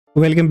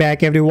Welcome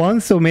back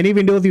everyone. So many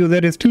Windows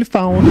users still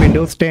found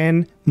Windows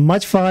 10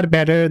 much far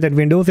better than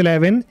Windows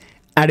 11,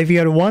 and if you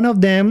are one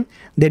of them,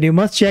 then you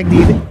must check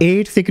these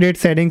 8 secret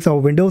settings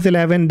of Windows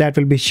 11 that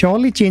will be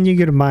surely changing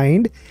your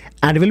mind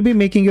and will be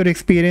making your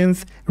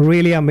experience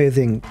really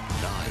amazing.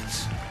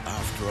 Night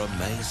after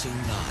amazing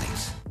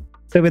night.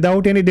 So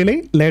without any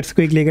delay, let's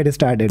quickly get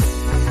started.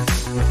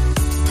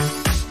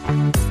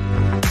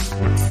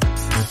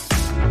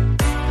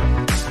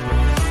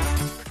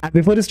 And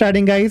before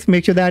starting guys,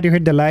 make sure that you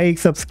hit the like,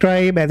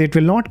 subscribe, as it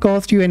will not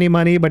cost you any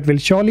money but will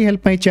surely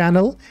help my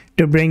channel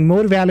to bring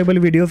more valuable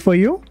videos for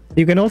you.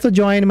 You can also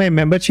join my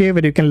membership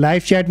where you can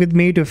live chat with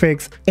me to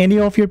fix any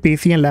of your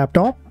PC and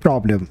laptop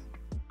problem.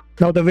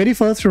 Now the very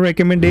first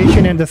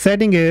recommendation and the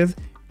setting is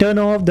turn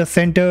off the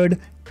centered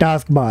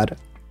taskbar.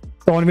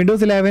 So on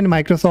Windows 11,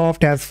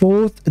 Microsoft has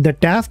forced the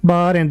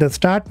taskbar and the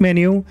start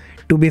menu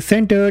to be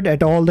centered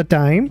at all the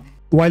time.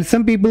 While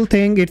some people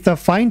think it's a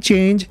fine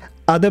change,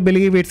 others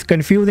believe it's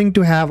confusing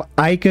to have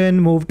icon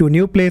move to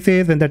new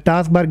places and the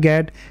taskbar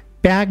get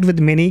packed with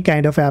many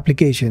kind of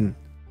application.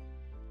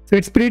 So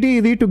it's pretty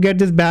easy to get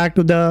this back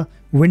to the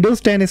Windows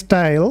 10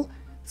 style.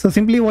 So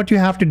simply what you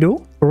have to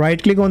do,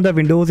 right click on the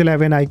Windows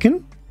 11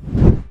 icon.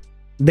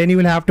 Then you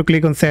will have to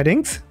click on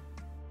settings.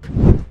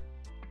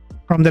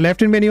 From the left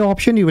hand menu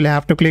option, you will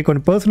have to click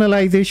on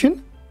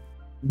personalization.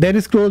 Then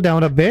scroll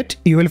down a bit,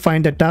 you will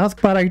find the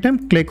taskbar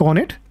item, click on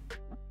it.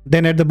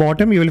 Then at the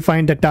bottom, you will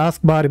find the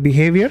taskbar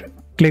behavior,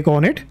 click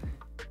on it.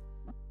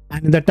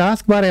 And in the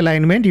taskbar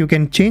alignment, you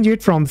can change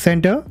it from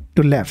center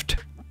to left.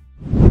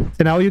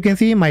 So now you can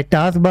see my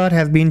taskbar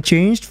has been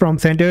changed from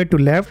center to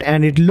left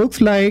and it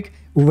looks like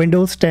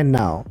Windows 10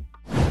 now.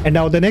 And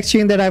now the next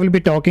change that I will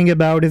be talking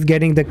about is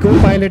getting the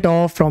Copilot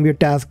off from your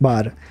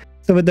taskbar.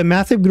 So with the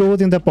massive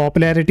growth in the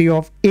popularity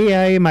of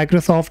AI,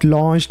 Microsoft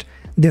launched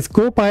this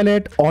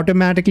Copilot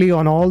automatically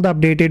on all the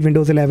updated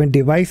Windows 11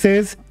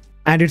 devices.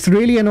 And it's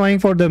really annoying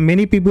for the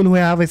many people who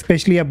have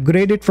especially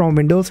upgraded from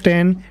Windows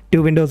 10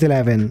 to Windows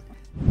 11.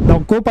 Now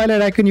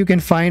Copilot icon you can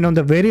find on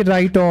the very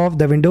right of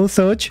the Windows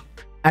search.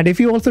 And if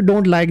you also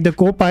don't like the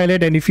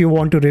Copilot and if you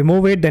want to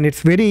remove it, then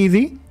it's very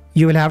easy.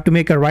 You will have to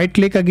make a right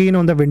click again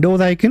on the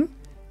Windows icon.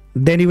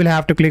 Then you will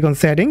have to click on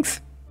settings.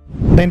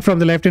 Then from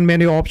the left hand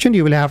menu option,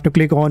 you will have to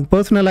click on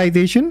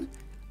personalization.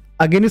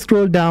 Again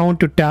scroll down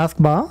to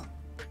taskbar,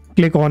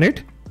 click on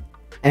it.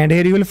 And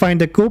here you will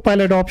find the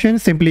Copilot option.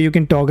 Simply you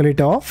can toggle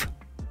it off.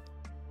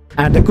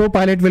 And the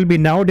Copilot will be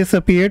now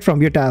disappeared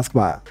from your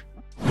taskbar.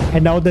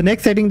 And now the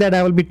next setting that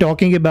I will be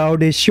talking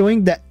about is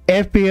showing the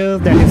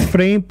FPS, that is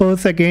frame per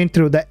second,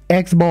 through the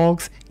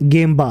Xbox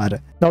game bar.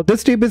 Now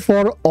this tip is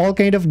for all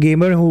kind of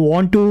gamer who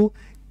want to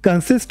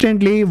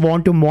consistently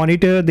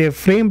monitor their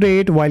frame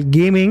rate while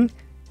gaming.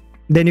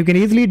 Then you can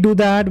easily do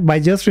that by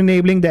just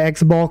enabling the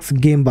Xbox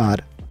game bar.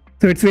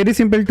 So it's very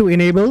simple to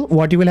enable.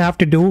 What you will have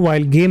to do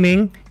while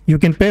gaming, you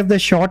can press the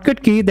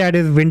shortcut key, that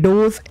is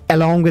Windows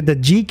along with the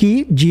G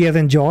key, G as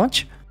in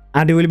George,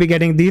 and you will be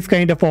getting these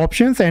kind of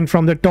options. And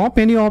from the top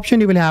menu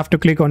option, you will have to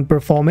click on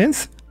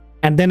performance.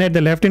 And then at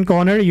the left hand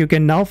corner, you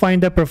can now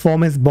find the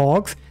performance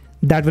box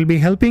that will be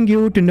helping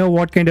you to know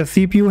what kind of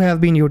CPU has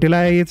been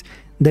utilized,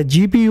 the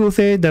GPU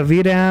usage, the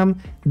VRAM,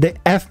 the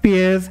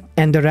FPS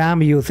and the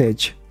RAM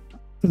usage.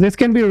 So this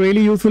can be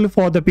really useful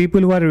for the people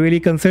who are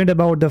really concerned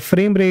about the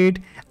frame rate,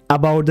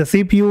 about the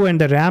CPU and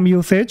the RAM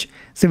usage.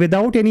 So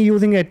without any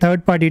using a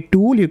third-party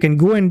tool, you can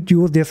go and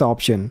use this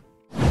option.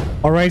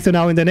 Alright, so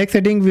now in the next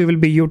setting, we will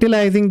be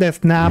utilizing the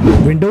Snap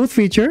Windows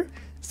feature.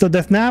 So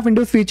the Snap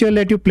Windows feature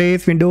let you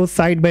place windows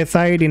side by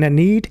side in a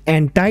neat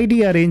and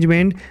tidy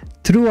arrangement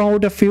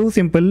throughout a few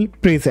simple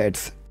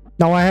presets.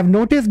 Now I have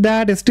noticed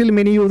that still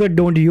many users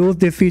don't use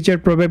this feature.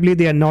 Probably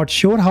they are not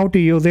sure how to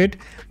use it,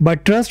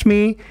 but trust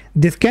me,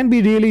 this can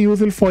be really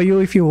useful for you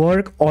if you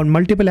work on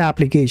multiple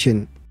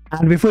applications.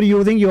 And before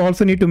using, you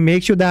also need to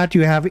make sure that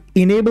you have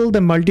enabled the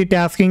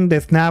multitasking, the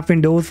Snap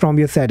Windows from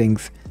your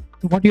settings.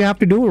 So what you have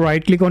to do,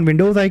 right click on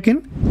Windows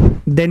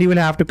icon, then you will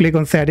have to click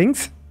on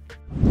settings.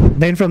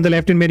 Then from the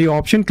left hand menu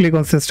option, click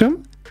on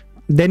system.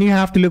 Then you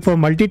have to look for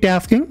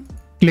multitasking,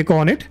 click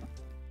on it.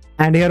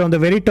 And here on the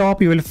very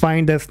top, you will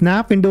find the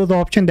Snap Windows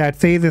option that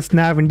says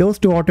Snap Windows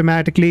to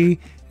automatically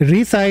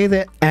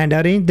resize and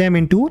arrange them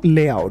into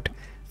layout.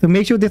 So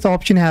make sure this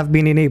option has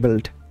been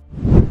enabled.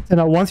 So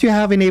now once you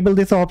have enabled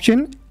this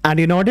option, and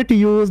in order to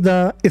use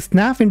the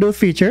Snap Windows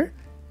feature,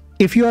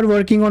 if you are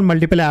working on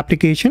multiple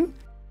applications,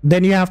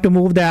 then you have to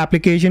move the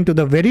application to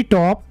the very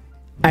top.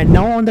 And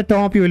now on the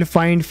top, you will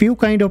find few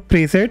kind of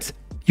presets.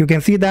 You can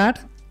see that.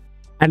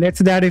 And let's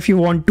say that if you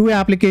want two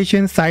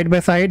applications side by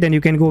side, then you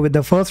can go with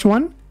the first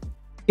one.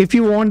 If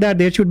you want that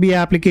there should be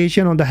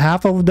application on the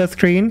half of the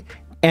screen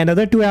and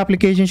other two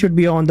applications should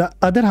be on the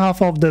other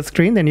half of the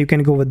screen, then you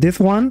can go with this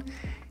one.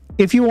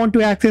 If you want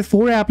to access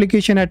 4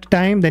 applications at a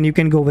time, then you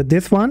can go with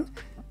this one.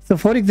 So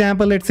for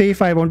example, let's say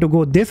if I want to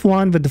go this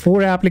one with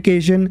 4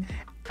 applications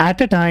at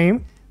a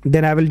time,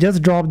 then I will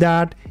just drop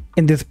that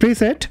in this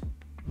preset.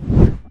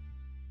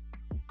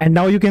 And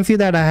now you can see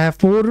that I have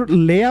 4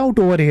 layout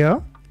over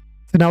here.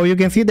 So now you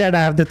can see that I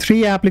have the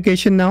 3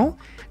 application now.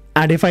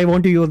 And if I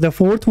want to use the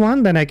fourth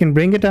one, then I can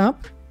bring it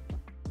up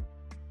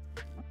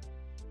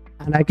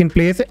and I can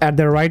place it at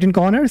the right hand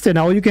corner. So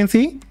now you can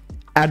see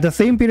at the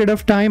same period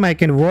of time, I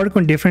can work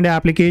on different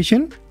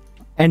application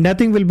and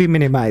nothing will be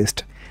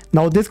minimized.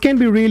 Now this can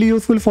be really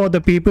useful for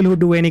the people who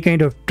do any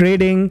kind of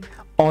trading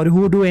or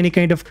who do any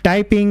kind of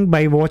typing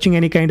by watching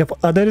any kind of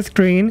other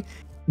screen.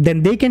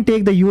 Then they can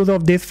take the use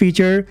of this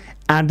feature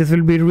and this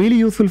will be really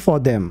useful for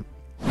them.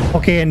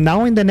 Okay, and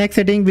now in the next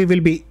setting, we will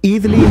be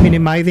easily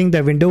minimizing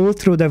the windows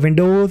through the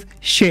Windows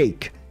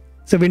Shake.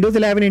 So Windows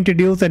 11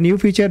 introduced a new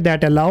feature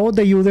that allows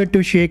the user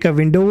to shake a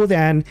Windows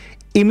and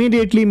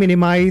immediately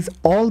minimize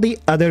all the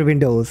other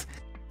windows.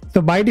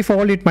 So by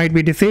default, it might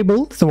be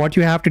disabled. So what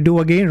you have to do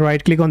again,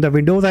 right click on the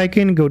Windows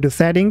icon, go to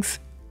settings,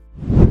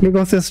 click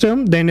on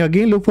system, then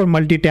again look for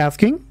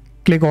multitasking,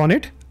 click on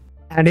it.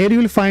 And here you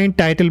will find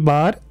title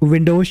bar,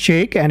 Windows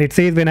Shake, and it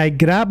says when I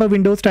grab a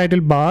Windows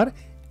title bar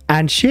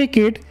and shake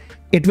it,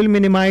 it will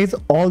minimize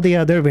all the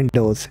other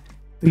windows.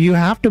 You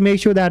have to make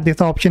sure that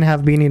this option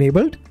has been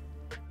enabled.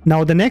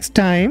 Now the next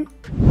time,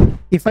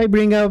 if I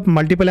bring up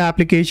multiple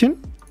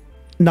application,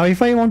 now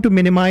if I want to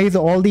minimize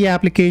all the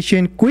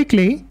application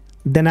quickly,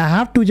 then I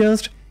have to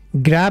just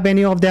grab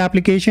any of the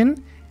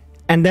application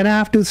and then I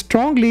have to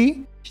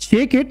strongly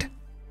shake it.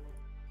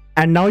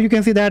 And now you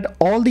can see that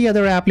all the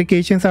other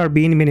applications are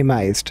being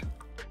minimized.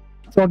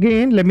 So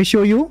again, let me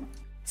show you.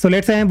 So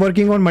let's say I'm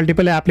working on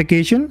multiple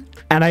application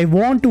and I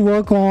want to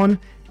work on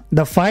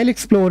the File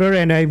Explorer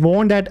and I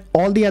want that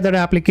all the other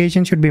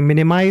applications should be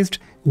minimized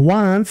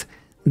once.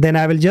 Then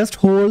I will just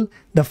hold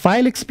the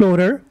File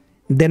Explorer,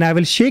 then I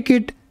will shake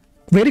it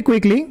very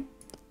quickly,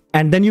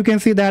 and then you can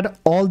see that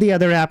all the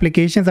other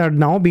applications are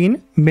now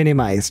being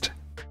minimized.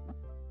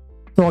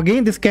 So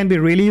again, this can be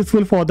really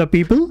useful for the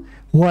people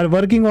who are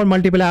working on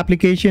multiple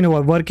applications, who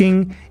are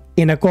working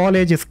in a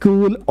college,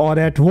 school, or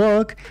at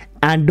work,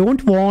 and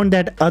don't want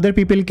that other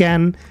people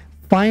can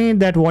find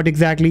that what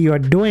exactly you are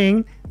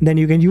doing. Then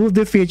you can use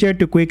this feature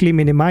to quickly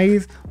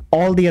minimize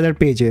all the other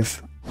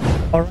pages.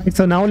 Alright,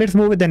 so now let's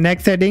move with the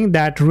next setting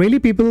that really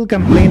people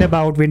complain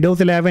about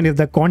Windows 11 is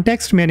the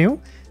context menu.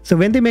 So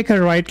when they make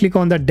a right click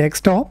on the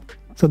desktop,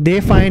 so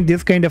they find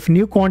this kind of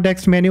new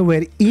context menu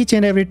where each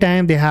and every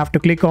time they have to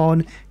click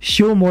on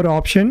show more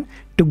option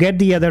to get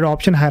the other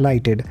option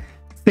highlighted.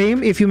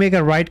 Same if you make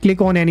a right click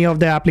on any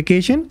of the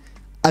application,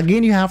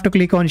 again you have to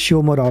click on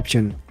show more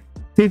option.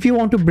 So if you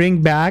want to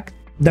bring back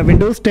the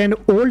Windows 10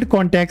 old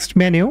context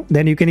menu,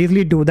 then you can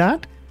easily do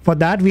that. For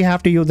that we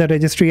have to use the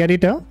registry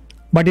editor.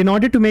 But in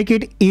order to make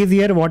it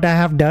easier, what I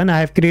have done, I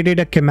have created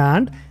a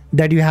command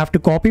that you have to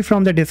copy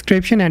from the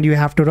description and you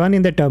have to run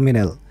in the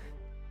terminal.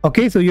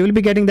 Okay, so you will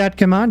be getting that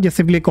command. Just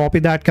simply copy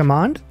that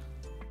command.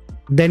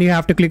 Then you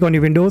have to click on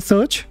your Windows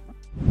search,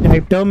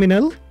 type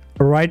terminal,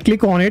 right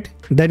click on it,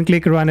 then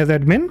click run as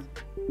admin,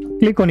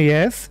 click on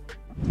yes.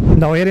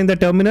 Now here in the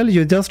terminal,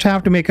 you just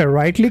have to make a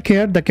right click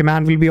here. The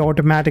command will be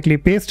automatically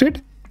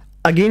pasted.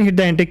 Again, hit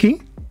the enter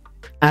key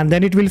and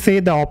then it will say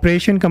the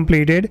operation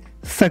completed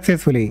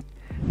successfully.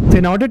 So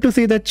in order to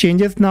see the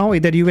changes now,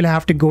 either you will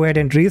have to go ahead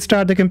and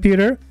restart the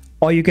computer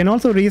or you can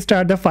also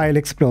restart the File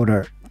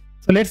Explorer.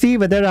 So let's see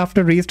whether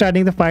after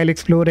restarting the File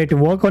Explorer it will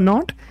work or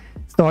not.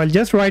 So I'll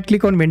just right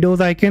click on Windows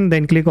icon,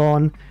 then click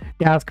on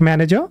Task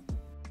Manager.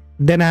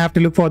 Then I have to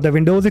look for the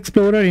Windows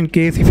Explorer. In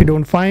case if you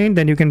don't find,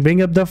 then you can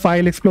bring up the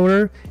File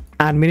Explorer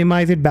and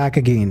minimize it back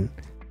again.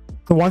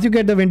 So once you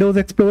get the Windows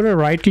Explorer,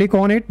 right click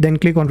on it, then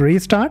click on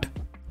Restart.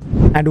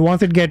 And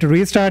once it gets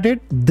restarted,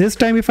 this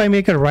time if I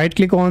make a right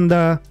click on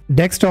the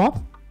desktop,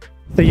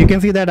 so you can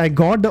see that I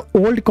got the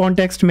old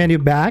context menu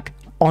back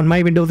on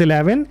my Windows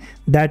 11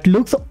 that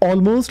looks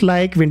almost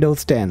like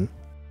Windows 10.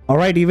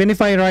 Alright, even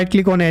if I right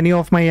click on any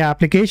of my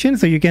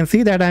applications, so you can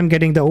see that I'm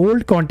getting the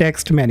old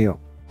context menu.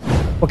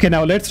 Okay,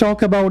 now let's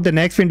talk about the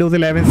next Windows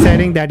 11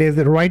 setting, that is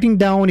writing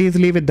down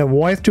easily with the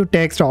voice to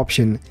text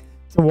option.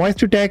 So voice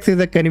to text is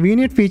a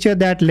convenient feature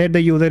that let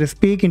the user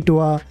speak into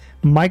a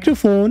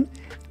microphone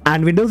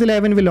and Windows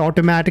 11 will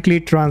automatically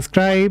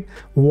transcribe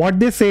what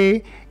they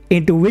say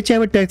into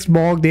whichever text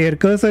box their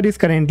cursor is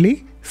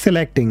currently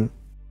selecting.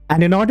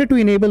 And in order to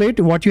enable it,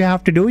 what you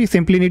have to do, you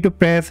simply need to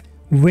press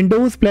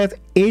Windows plus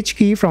H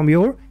key from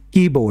your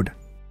keyboard.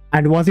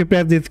 And once you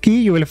press this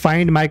key, you will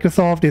find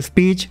Microsoft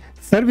Speech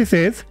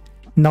Services.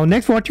 Now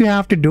next what you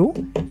have to do,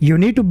 you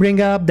need to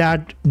bring up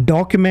that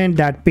document,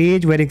 that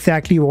page where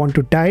exactly you want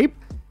to type.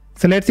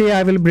 So let's say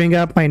I will bring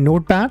up my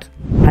notepad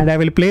and I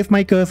will place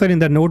my cursor in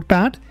the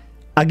notepad.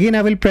 Again,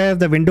 I will press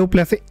the Windows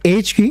plus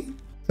H key.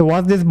 So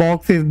once this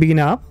box is been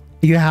up,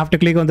 you have to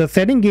click on the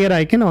setting gear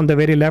icon on the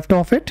very left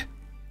of it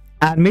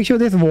and make sure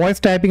this voice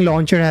typing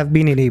launcher has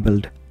been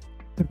enabled.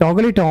 So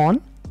toggle it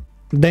on,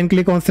 then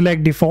click on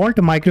select default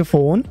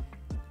microphone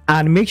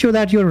and make sure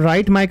that your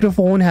right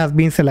microphone has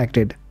been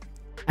selected.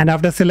 And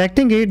after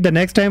selecting it, the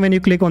next time when you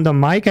click on the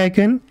mic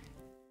icon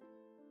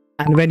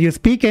and when you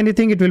speak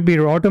anything, it will be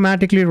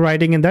automatically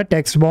writing in the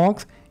text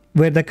box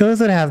where the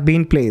cursor has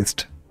been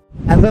placed.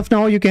 As of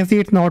now, you can see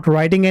it's not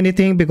writing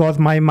anything because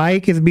my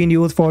mic is being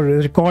used for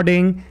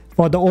recording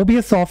for the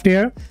OBS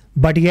software.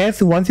 But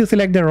yes, once you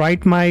select the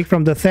right mic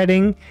from the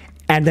setting,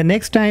 and the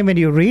next time when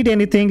you read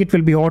anything, it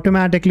will be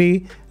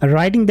automatically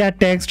writing that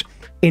text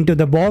into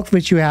the box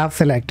which you have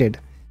selected.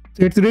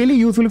 So it's really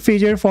useful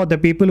feature for the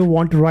people who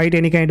want to write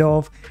any kind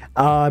of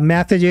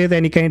messages,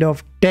 any kind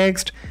of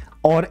text,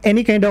 or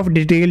any kind of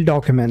detailed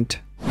document.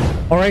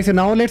 Alright, so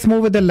now let's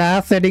move with the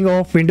last setting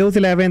of Windows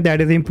 11,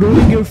 that is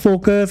improving your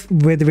focus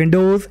with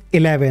Windows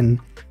 11.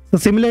 So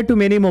similar to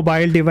many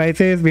mobile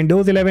devices,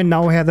 Windows 11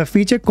 now has a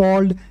feature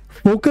called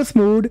focus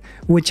mode,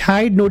 which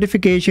hide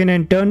notification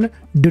and turn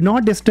do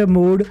not disturb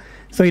mode.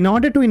 So in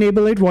order to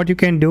enable it, what you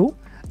can do,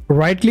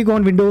 right click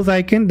on Windows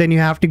icon, then you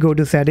have to go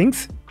to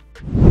settings,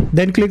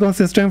 then click on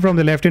system from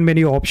the left hand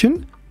menu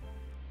option,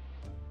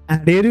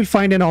 and there you'll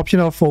find an option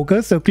of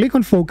focus. So click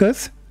on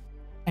focus,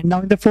 and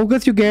now in the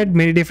focus you get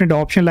many different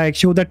options like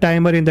show the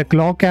timer in the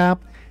clock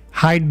app,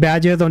 hide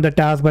badges on the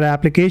taskbar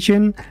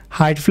application,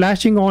 hide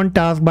flashing on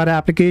taskbar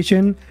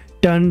application,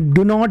 turn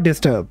do not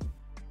disturb.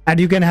 And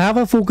you can have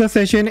a focus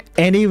session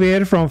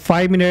anywhere from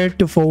 5 minutes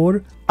to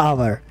 4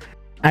 hours.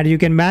 And you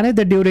can manage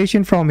the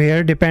duration from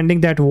here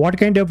depending that what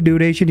kind of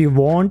duration you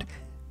want.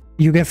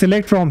 You can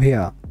select from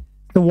here.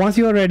 So once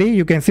you are ready,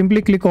 you can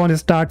simply click on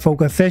start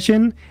focus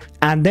session,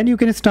 and then you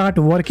can start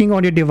working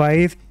on your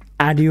device,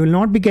 and you will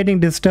not be getting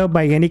disturbed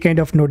by any kind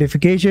of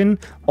notification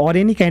or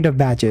any kind of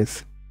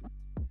badges.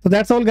 So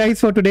that's all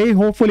guys for today.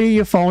 Hopefully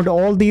you found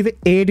all these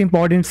 8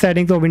 important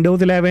settings of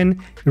Windows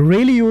 11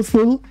 really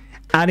useful,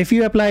 and if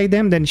you apply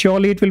them, then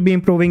surely it will be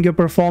improving your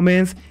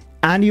performance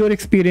and your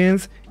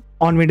experience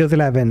on Windows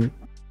 11.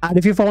 And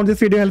if you found this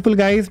video helpful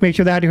guys, make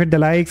sure that you hit the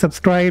like,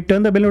 subscribe,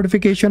 turn the bell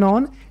notification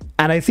on,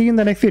 and I see you in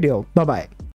the next video. Bye bye.